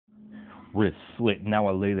Wrists slit, now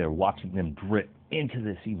I lay there watching them drip into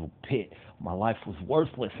this evil pit. My life was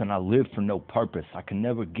worthless and I lived for no purpose. I could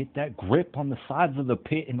never get that grip on the sides of the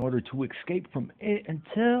pit in order to escape from it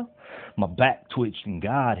until my back twitched and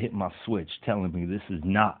God hit my switch, telling me this is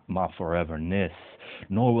not my foreverness,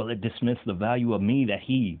 nor will it dismiss the value of me that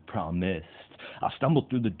He promised. I stumbled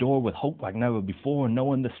through the door with hope like never before,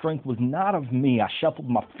 knowing the strength was not of me. I shuffled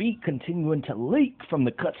my feet, continuing to leak from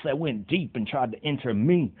the cuts that went deep and tried to enter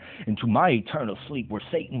me into my eternal sleep, where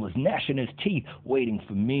Satan was gnashing his teeth, waiting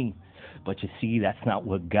for me. But you see, that's not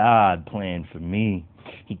what God planned for me.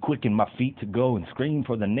 He quickened my feet to go and scream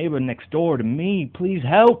for the neighbor next door to me, please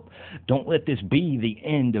help. Don't let this be the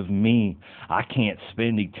end of me. I can't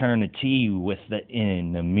spend eternity with the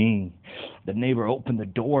enemy. The neighbor opened the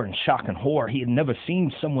door in shock and horror. He had never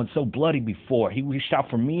seen someone so bloody before. He reached out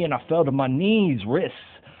for me and I fell to my knees, wrists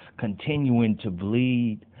continuing to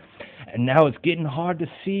bleed. And now it's getting hard to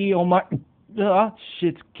see. Oh my gosh,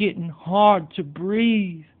 it's getting hard to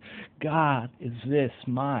breathe. God, is this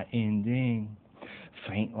my ending?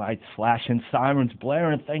 Faint lights flashing, sirens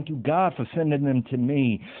blaring. Thank you, God, for sending them to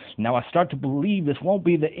me. Now I start to believe this won't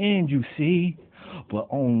be the end, you see, but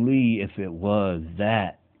only if it was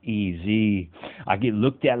that easy. I get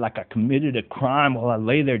looked at like I committed a crime while I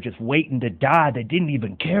lay there just waiting to die. They didn't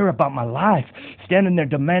even care about my life, standing there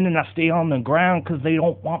demanding I stay on the ground because they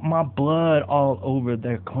don't want my blood all over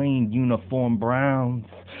their clean uniform browns.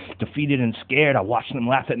 Defeated and scared, I watched them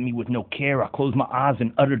laugh at me with no care. I closed my eyes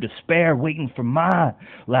in utter despair, waiting for my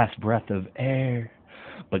last breath of air.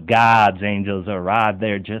 But God's angels arrived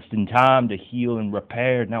there just in time to heal and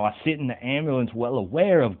repair. Now I sit in the ambulance well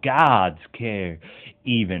aware of God's care,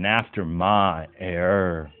 even after my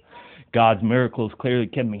error. God's miracles clearly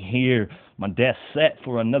kept me here. My death set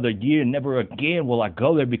for another year. Never again will I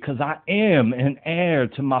go there because I am an heir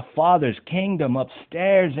to my Father's kingdom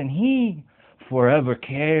upstairs, and He forever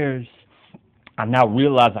cares. I now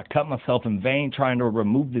realize I cut myself in vain trying to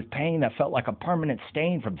remove this pain that felt like a permanent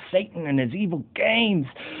stain from Satan and his evil games.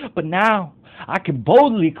 But now I can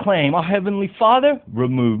boldly claim our Heavenly Father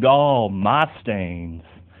removed all my stains.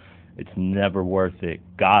 It's never worth it.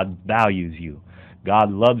 God values you.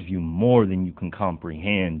 God loves you more than you can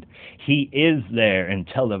comprehend. He is there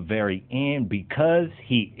until the very end because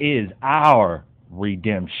He is our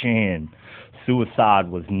redemption. Suicide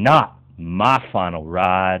was not my final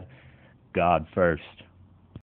ride. God first.